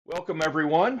Welcome,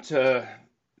 everyone, to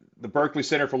the Berkeley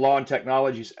Center for Law and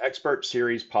Technology's Expert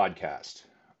Series podcast.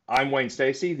 I'm Wayne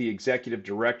Stacy, the Executive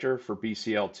Director for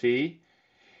BCLT,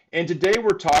 and today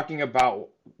we're talking about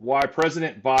why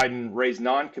President Biden raised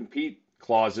non-compete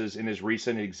clauses in his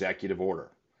recent executive order.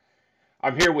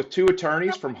 I'm here with two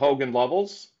attorneys from Hogan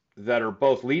Lovells that are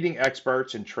both leading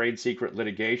experts in trade secret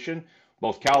litigation,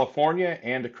 both California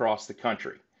and across the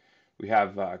country. We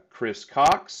have Chris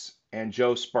Cox and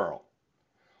Joe Spurl.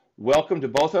 Welcome to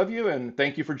both of you, and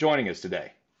thank you for joining us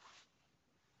today.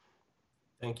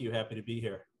 Thank you. Happy to be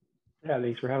here. Yeah,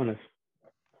 thanks for having us.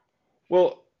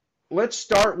 Well, let's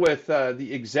start with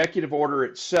the executive order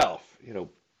itself.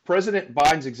 President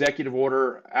Biden's executive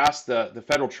order asked the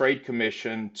Federal Trade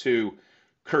Commission to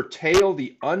curtail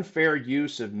the unfair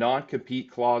use of non-compete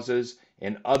clauses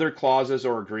and other clauses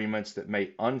or agreements that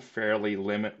may unfairly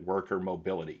limit worker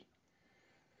mobility.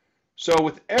 So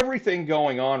with everything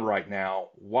going on right now,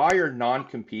 why are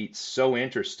non-competes so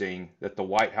interesting that the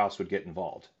White House would get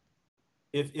involved?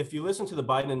 If you listen to the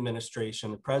Biden administration,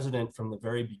 the president from the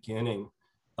very beginning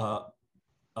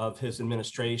of his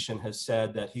administration has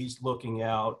said that he's looking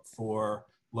out for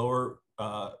lower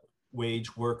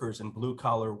wage workers and blue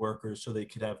collar workers so they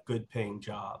could have good paying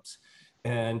jobs.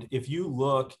 And if you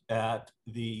look at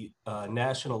the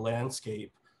national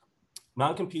landscape,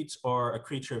 non-competes are a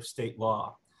creature of state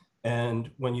law. And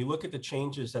when you look at the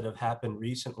changes that have happened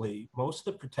recently, most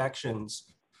of the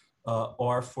protections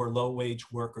are for low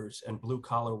wage workers and blue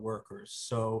collar workers.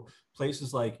 So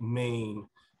places like Maine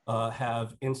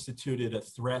have instituted a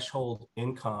threshold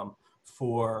income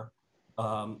for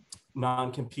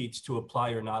non-competes to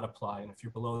apply or not apply. And if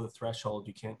you're below the threshold,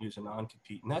 you can't use a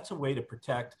non-compete. And that's a way to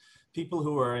protect people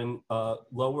who are in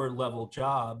lower level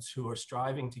jobs who are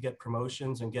striving to get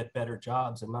promotions and get better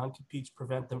jobs, and non-competes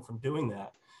prevent them from doing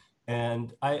that.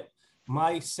 And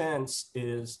my sense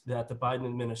is that the Biden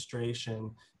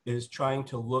administration is trying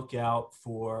to look out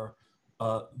for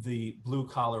the blue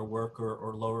collar worker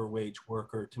or lower wage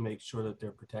worker to make sure that there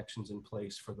are protections in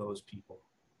place for those people.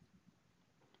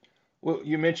 Well,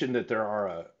 you mentioned that there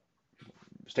are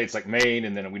states like Maine,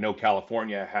 and then we know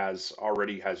California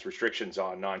already has restrictions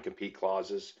on non-compete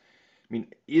clauses. I mean,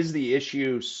 is the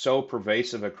issue so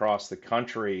pervasive across the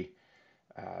country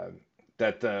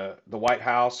that the White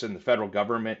House and the federal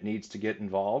government needs to get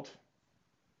involved?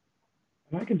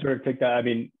 I can sort of take that. I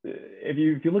mean, if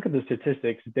you look at the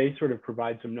statistics, they sort of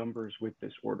provide some numbers with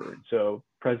this order. And so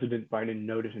President Biden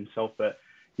noted himself that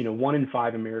 1 in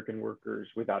 5 American workers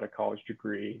without a college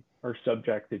degree are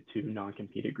subjected to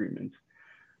non-compete agreements.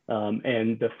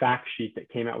 And the fact sheet that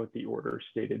came out with the order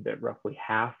stated that roughly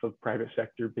half of private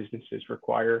sector businesses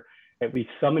require at least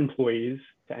some employees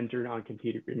to enter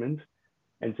non-compete agreements.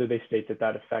 And so they state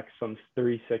that affects some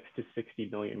 36 to 60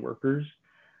 million workers.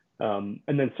 And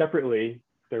then separately,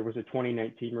 there was a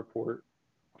 2019 report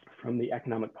from the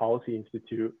Economic Policy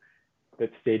Institute that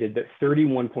stated that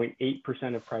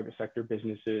 31.8% of private sector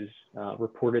businesses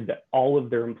reported that all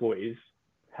of their employees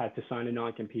had to sign a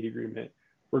non-compete agreement,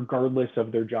 regardless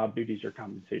of their job duties or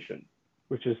compensation,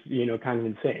 which is kind of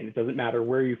insane. It doesn't matter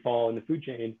where you fall in the food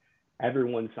chain,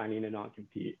 everyone's signing a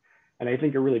non-compete. And I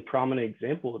think a really prominent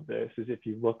example of this is if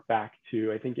you look back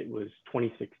to, I think it was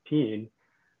 2016,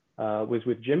 was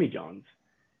with Jimmy John's.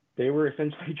 They were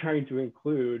essentially trying to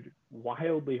include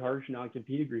wildly harsh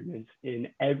non-compete agreements in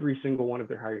every single one of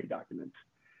their hiring documents.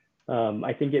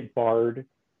 I think it barred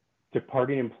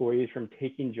departing employees from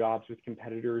taking jobs with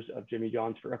competitors of Jimmy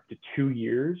John's for up to 2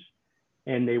 years,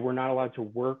 and they were not allowed to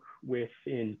work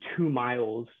within 2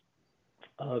 miles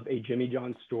of a Jimmy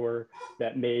John's store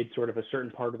that made sort of a certain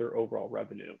part of their overall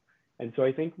revenue. And so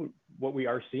I think what we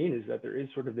are seeing is that there is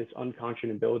sort of this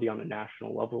unconscionability on a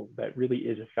national level that really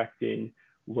is affecting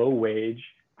low wage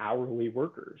hourly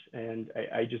workers. And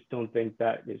I just don't think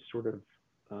that is sort of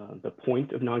the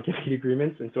point of non-compete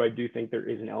agreements. And so I do think there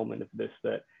is an element of this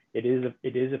that it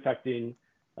is affecting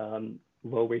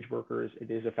low wage workers.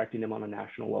 It is affecting them on a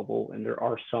national level. And there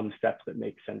are some steps that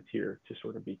make sense here to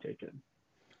sort of be taken.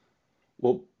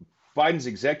 Well, Biden's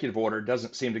executive order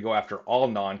doesn't seem to go after all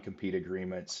non-compete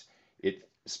agreements. It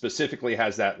specifically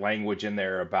has that language in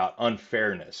there about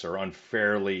unfairness or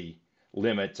unfairly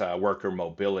limit worker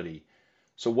mobility.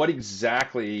 So what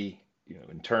exactly,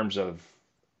 in terms of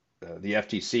the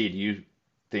FTC, do you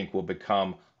think will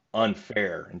become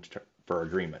unfair for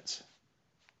agreements?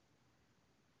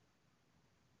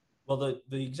 Well,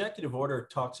 the executive order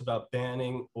talks about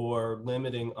banning or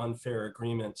limiting unfair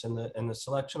agreements, and the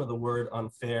selection of the word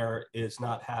unfair is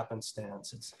not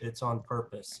happenstance. It's on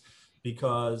purpose,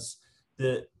 because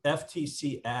the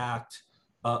FTC Act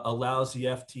allows the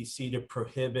FTC to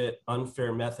prohibit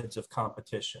unfair methods of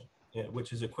competition,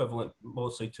 which is equivalent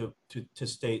mostly to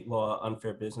state law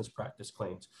unfair business practice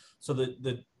claims. So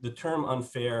the term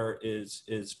unfair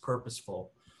is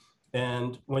purposeful.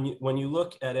 And when you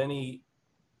look at any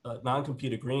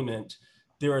non-compete agreement,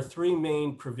 there are three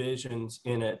main provisions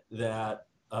in it that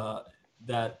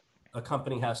that a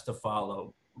company has to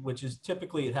follow, which is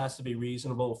typically it has to be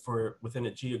reasonable for within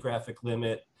a geographic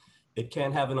limit. It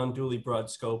can't have an unduly broad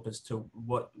scope as to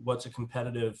what's a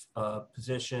competitive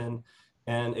position,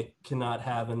 and it cannot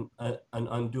have an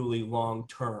unduly long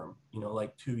term,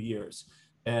 like 2 years.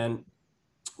 And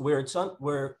where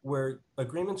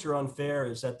agreements are unfair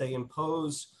is that they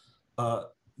impose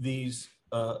these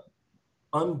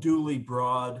unduly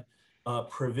broad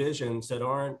provisions that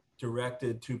aren't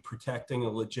directed to protecting a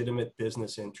legitimate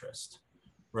business interest,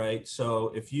 right?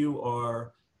 So if you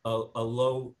are a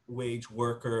low wage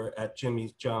worker at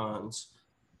Jimmy John's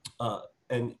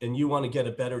and you want to get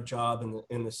a better job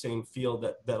in the same field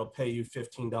that'll pay you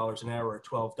 $15 an hour or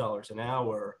 $12 an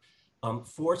hour,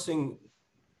 forcing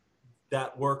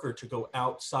that worker to go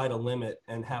outside a limit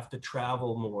and have to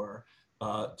travel more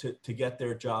to get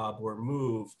their job or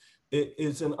move, it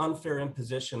is an unfair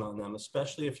imposition on them,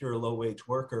 especially if you're a low wage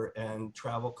worker and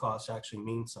travel costs actually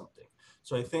mean something.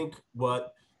 So I think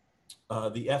what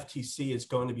the FTC is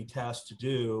going to be tasked to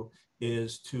do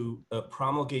is to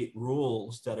promulgate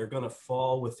rules that are going to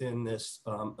fall within this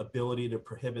ability to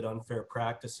prohibit unfair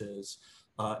practices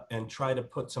and try to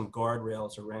put some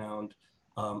guardrails around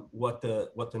what the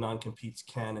non-competes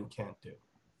can and can't do.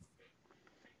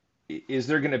 Is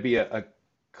there going to be a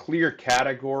clear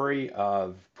category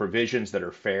of provisions that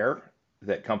are fair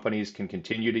that companies can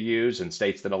continue to use and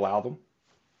states that allow them?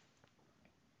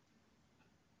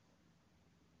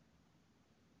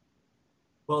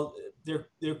 Well,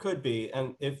 there could be,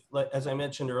 and if, as I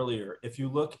mentioned earlier, if you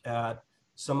look at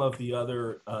some of the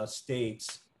other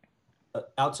states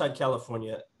outside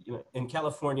California, in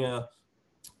California,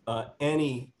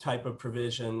 any type of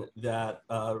provision that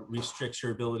restricts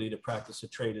your ability to practice a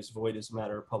trade is void as a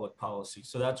matter of public policy.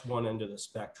 So that's one end of the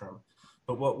spectrum.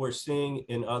 But what we're seeing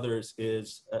in others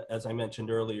is, as I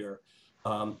mentioned earlier,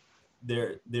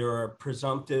 there are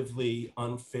presumptively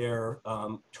unfair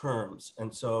terms.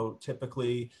 And so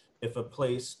typically, if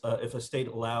a state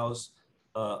allows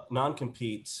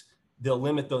non-competes, they'll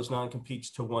limit those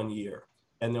non-competes to 1 year.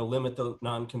 And they'll limit the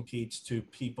non-competes to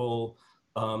people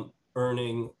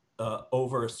earning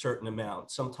over a certain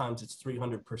amount. Sometimes it's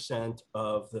 300%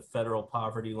 of the federal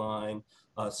poverty line.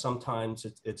 Sometimes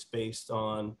it's based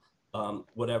on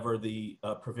whatever the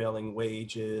prevailing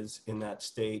wage is in that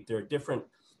state. There are different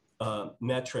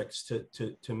metrics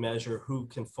to measure who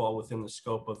can fall within the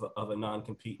scope of a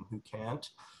non-compete and who can't.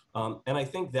 And I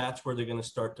think that's where they're going to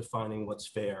start defining what's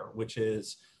fair, which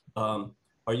is, are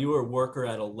you a worker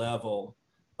at a level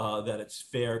that it's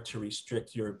fair to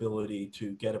restrict your ability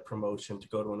to get a promotion, to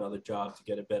go to another job, to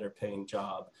get a better paying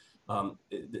job?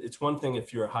 It's one thing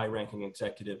if you're a high ranking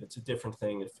executive. It's a different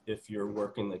thing if you're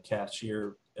working the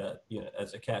cashier,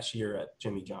 as a cashier at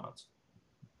Jimmy John's.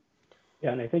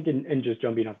 Yeah, and I think in just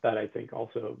jumping off that, I think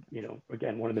also,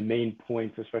 again, one of the main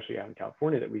points, especially out in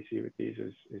California, that we see with these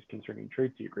is concerning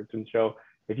trade secrets. And so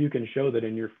if you can show that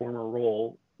in your former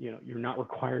role, you're not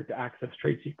required to access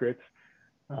trade secrets,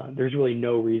 there's really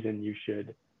no reason you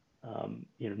should,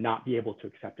 not be able to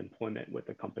accept employment with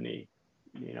a company,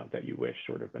 that you wish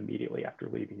sort of immediately after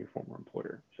leaving your former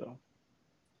employer. So.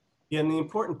 Yeah, and the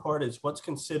important part is what's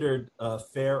considered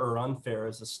fair or unfair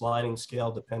is a sliding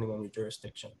scale depending on your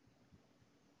jurisdiction.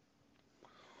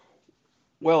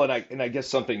 Well, and I guess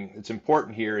something that's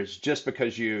important here is just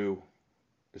because you,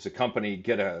 as a company,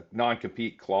 get a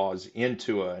non-compete clause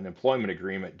into an employment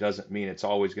agreement doesn't mean it's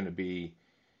always going to be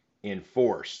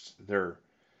enforced. There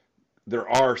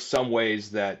are some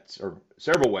ways or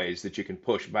several ways that you can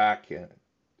push back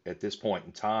at this point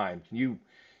in time. Can you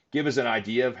give us an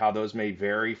idea of how those may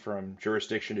vary from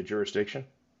jurisdiction to jurisdiction?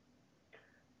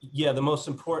 Yeah, the most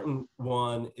important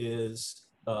one is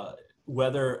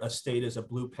whether a state is a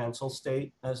blue pencil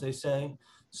state, as they say.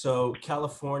 So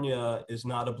California is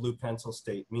not a blue pencil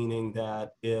state, meaning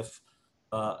that if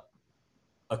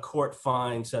a court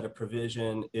finds that a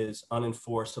provision is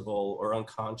unenforceable or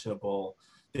unconscionable,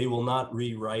 they will not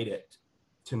rewrite it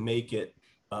to make it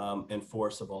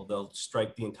enforceable. They'll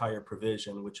strike the entire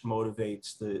provision, which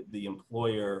motivates the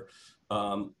employer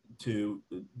to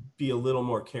be a little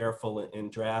more careful in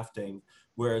drafting.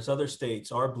 Whereas other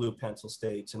states are blue pencil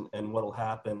states, and what will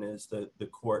happen is that the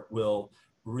court will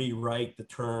rewrite the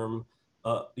term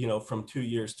from 2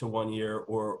 years to 1 year,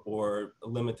 or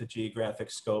limit the geographic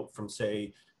scope from,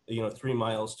 say, 3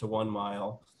 miles to 1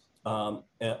 mile.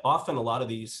 And often a lot of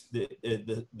these,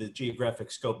 the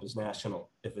geographic scope is national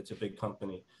if it's a big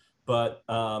company. But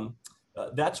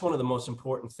that's one of the most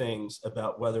important things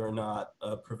about whether or not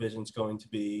a provision is going to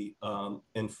be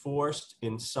enforced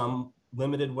in some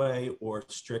limited way or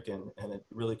stricken. And it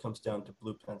really comes down to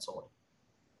blue penciling.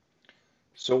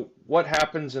 So what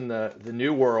happens in the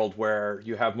new world where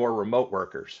you have more remote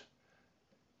workers,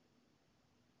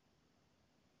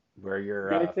 where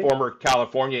your Yeah, I think former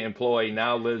California employee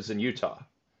now lives in Utah?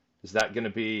 Is that going to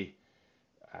be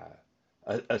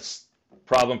a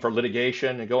problem for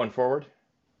litigation and going forward?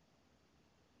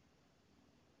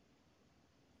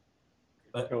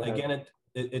 But go ahead.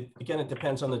 again, it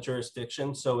depends on the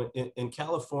jurisdiction. So in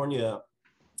California,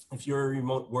 if you're a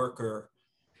remote worker,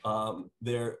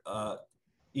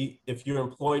 if you're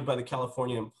employed by the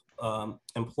California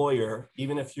employer,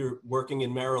 even if you're working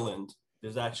in Maryland,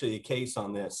 there's actually a case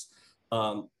on this.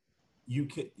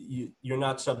 You're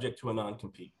not subject to a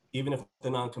non-compete, even if the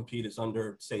non-compete is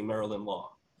under, say, Maryland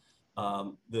law.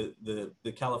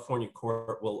 The California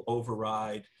court will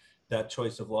override that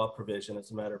choice of law provision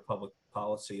as a matter of public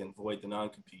policy and void the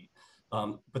non-compete.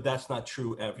 But that's not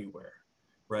true everywhere,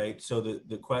 right? So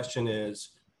the question is,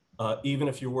 even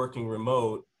if you're working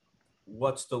remote,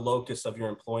 what's the locus of your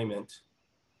employment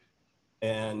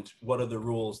and what are the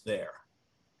rules there?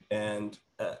 And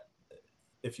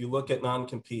if you look at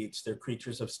non-competes, they're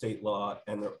creatures of state law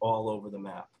and they're all over the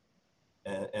map.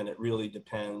 And it really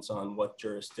depends on what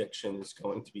jurisdiction is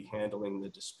going to be handling the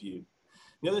dispute.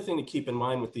 The other thing to keep in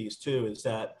mind with these too is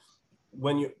that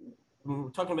when we're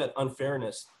talking about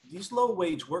unfairness, these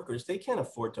low-wage workers, they can't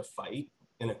afford to fight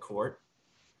in a court,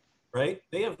 right?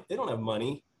 They don't have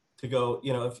money to go,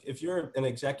 if you're an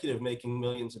executive making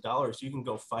millions of dollars, you can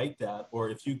go fight that. Or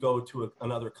if you go to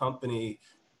another company,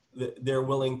 they're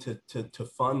willing to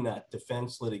fund that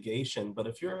defense litigation. But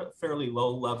if you're a fairly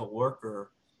low-level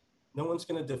worker, no one's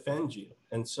going to defend you.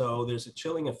 And so there's a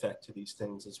chilling effect to these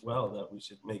things as well that we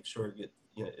should make sure it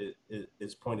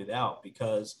is pointed out,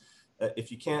 because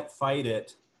if you can't fight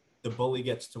it, the bully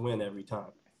gets to win every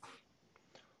time.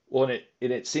 Well,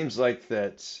 and it seems like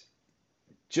that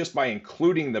just by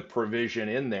including the provision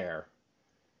in there,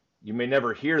 you may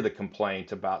never hear the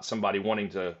complaint about somebody wanting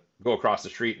to go across the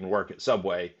street and work at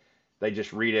Subway. They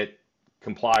just read it,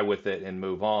 comply with it, and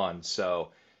move on.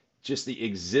 So just the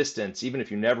existence, even if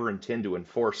you never intend to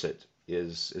enforce it,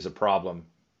 is a problem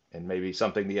and maybe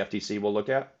something the FTC will look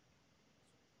at.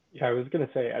 Yeah, I was going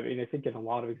to say, I mean, I think in a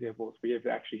lot of examples, we have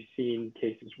actually seen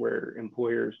cases where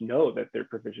employers know that their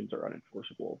provisions are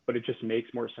unenforceable, but it just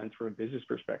makes more sense from a business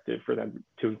perspective for them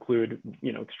to include,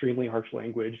 extremely harsh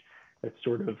language that's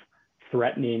sort of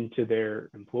threatening to their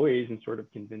employees and sort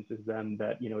of convinces them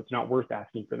that, it's not worth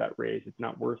asking for that raise. It's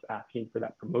not worth asking for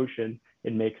that promotion.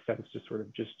 It makes sense to sort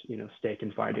of just, stay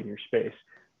confined in your space.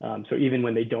 So even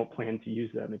when they don't plan to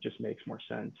use them, it just makes more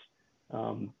sense.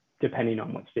 Depending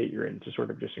on what state you're in, to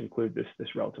sort of just include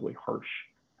this relatively harsh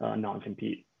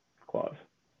non-compete clause.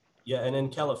 Yeah, and in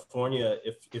California,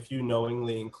 if you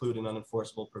knowingly include an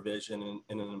unenforceable provision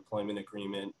in an employment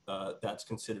agreement, that's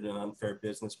considered an unfair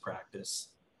business practice,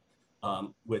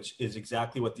 which is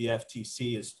exactly what the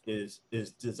FTC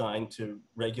is designed to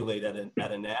regulate at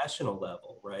a national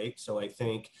level, right? So I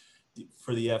think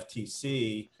for the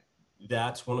FTC,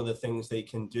 that's one of the things they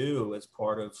can do as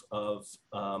part of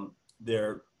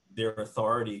their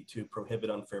authority to prohibit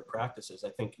unfair practices. I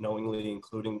think knowingly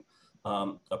including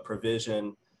a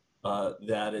provision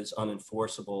that is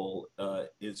unenforceable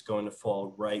is going to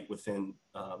fall right within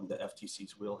the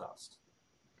FTC's wheelhouse.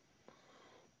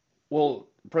 Well,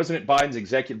 President Biden's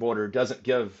executive order doesn't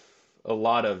give a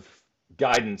lot of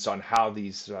guidance on how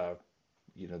these, the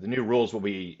new rules will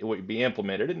be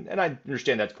implemented, and I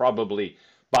understand that's probably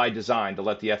by design to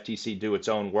let the FTC do its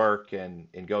own work and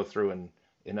go through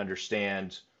and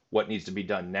understand what needs to be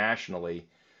done nationally.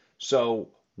 So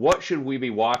what should we be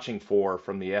watching for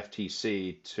from the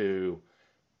FTC to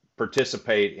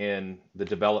participate in the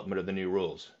development of the new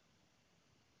rules?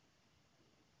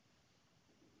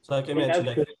 So like I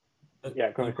mentioned,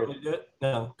 yeah, go ahead, Chris.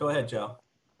 No, go ahead, Joe.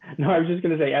 No, I was just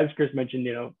going to say, as Chris mentioned,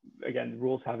 again, the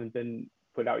rules haven't been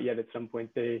put out yet. At some point,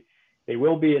 they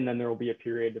will be, and then there will be a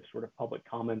period of sort of public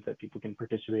comments that people can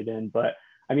participate in. But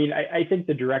I mean, I think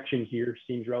the direction here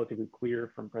seems relatively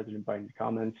clear from President Biden's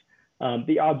comments.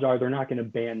 The odds are they're not going to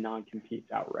ban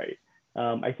non-competes outright.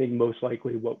 I think most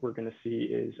likely what we're going to see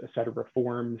is a set of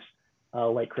reforms,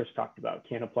 like Chris talked about,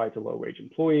 can't apply to low-wage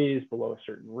employees below a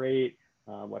certain rate,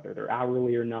 whether they're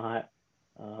hourly or not.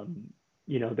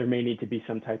 There may need to be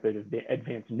some type of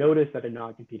advance notice that a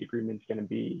non-compete agreement is going to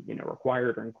be,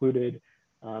 required or included.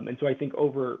 And so I think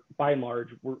by and large,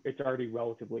 it's already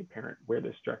relatively apparent where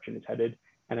this direction is headed.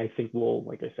 And I think we'll,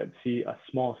 like I said, see a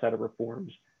small set of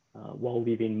reforms while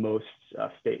leaving most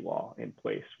state law in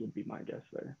place would be my guess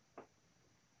there.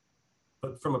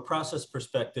 But from a process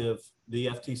perspective, the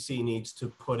FTC needs to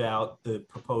put out the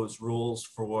proposed rules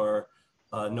for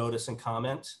notice and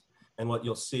comment. And what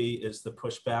you'll see is the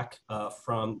pushback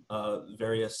from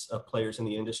various players in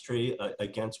the industry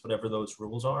against whatever those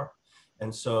rules are.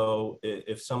 And so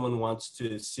if someone wants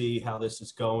to see how this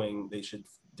is going, they should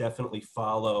definitely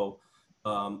follow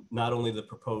not only the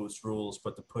proposed rules,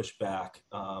 but the pushback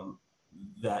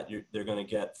that they're going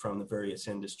to get from the various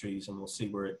industries, and we'll see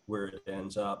where it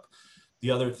ends up.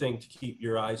 The other thing to keep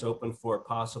your eyes open for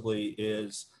possibly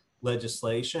is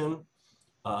legislation.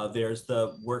 There's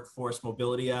the Workforce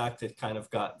Mobility Act. It kind of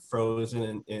got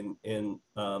frozen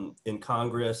in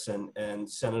Congress, and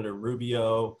Senator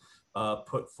Rubio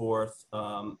put forth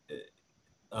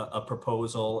a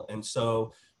proposal. And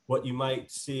so what you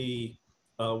might see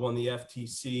when the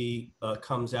FTC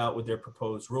comes out with their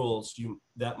proposed rules,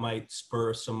 that might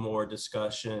spur some more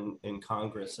discussion in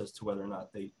Congress as to whether or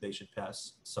not they should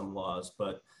pass some laws.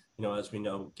 But as we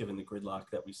know, given the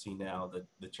gridlock that we see now,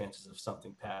 the chances of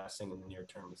something passing in the near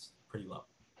term is pretty low.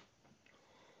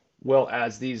 Well,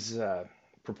 as these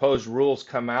proposed rules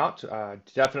come out,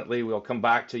 definitely we'll come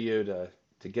back to you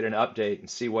to get an update and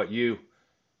see what you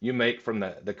make from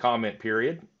the comment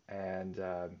period, and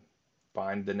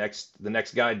find the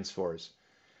next guidance for us.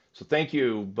 So thank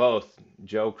you both,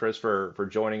 Joe, Chris, for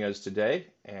joining us today,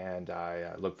 and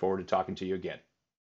I look forward to talking to you again.